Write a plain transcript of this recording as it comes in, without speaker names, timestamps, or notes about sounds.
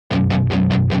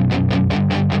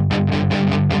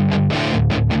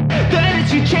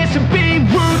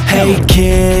Hey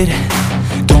kid,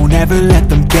 don't ever let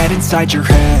them get inside your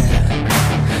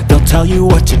head. They'll tell you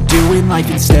what to do in life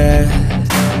instead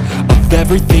of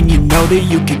everything you know that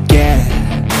you could get.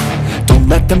 Don't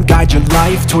let them guide your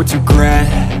life towards regret.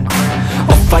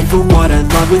 I'll fight for what I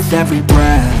love with every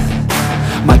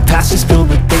breath. My past is filled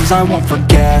with things I won't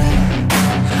forget.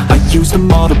 I use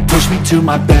them all to push me to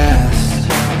my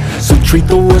best. So treat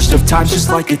the worst of times just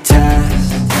like a test.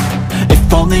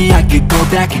 If only I could go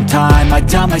back in time, I'd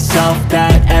tell myself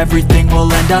that everything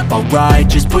will end up alright.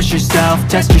 Just push yourself,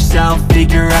 test yourself,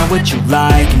 figure out what you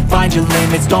like, and find your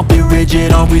limits, don't be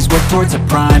rigid, always work towards a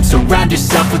prime. Surround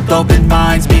yourself with open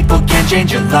minds, people can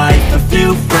change your life. A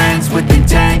few friends with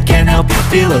intent can help you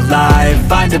feel alive.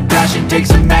 Find a passion, take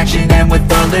some action, and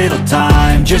with a little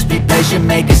time, just be patient,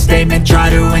 make a statement, try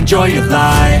to enjoy your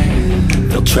life.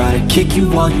 They'll try to kick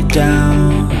you while you're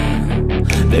down.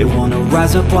 They wanna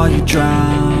rise up while you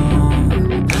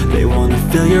drown. They wanna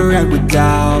fill your head with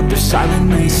doubt. They're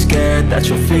silently scared that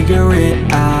you'll figure it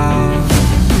out.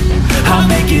 I'll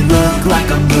make it look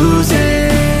like I'm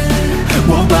losing,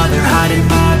 won't bother hiding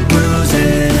my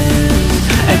bruises.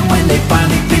 And when they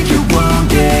finally think you're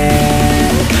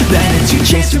wounded, then it's your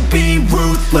chance to be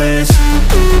ruthless.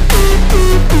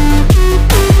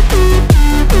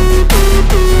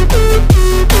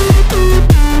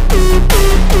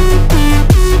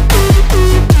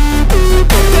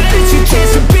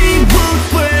 Chance to be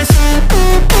ruthless.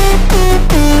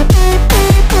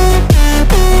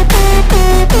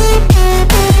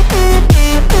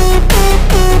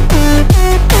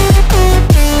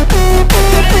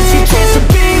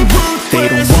 They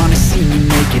don't wanna see me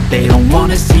make it, they don't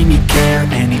wanna see me care.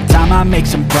 Anytime I make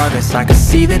some progress, I can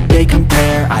see that they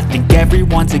compare. I think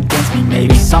everyone's against me,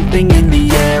 maybe something in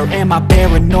the air. Am I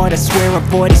paranoid? I swear a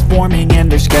void is forming and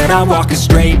they're scared. I walk a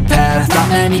straight path, not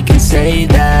many can say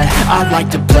that. I like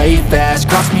to play fast,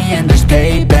 cross me and there's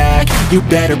payback. You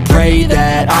better pray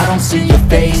that I don't see your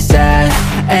face at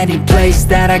any place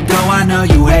that I go. I know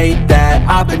you hate that.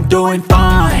 I've been doing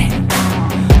fine,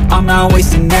 I'm not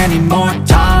wasting any more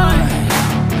time.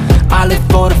 I live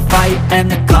for the fight and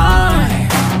the climb,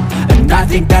 and I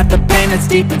think that the pain that's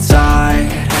deep inside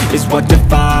is what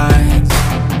defines.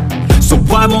 So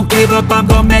I won't give up, I'm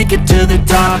gonna make it to the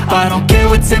top. I don't care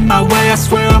what's in my way, I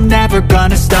swear I'm never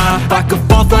gonna stop. I could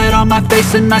fall flat on my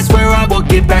face and I swear I will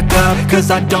get back up, cause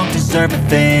I don't deserve a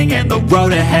thing and the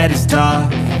road ahead is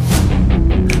tough.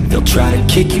 They'll try to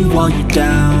kick you while you're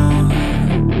down.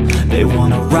 They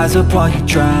wanna rise up while you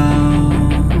drown.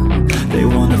 They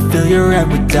wanna fill your head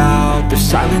with doubt. They're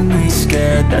silently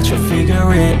scared that you'll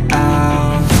figure it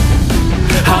out.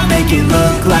 I'll make it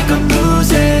look like I'm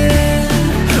losing,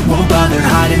 won't bother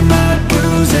hiding my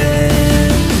bruises.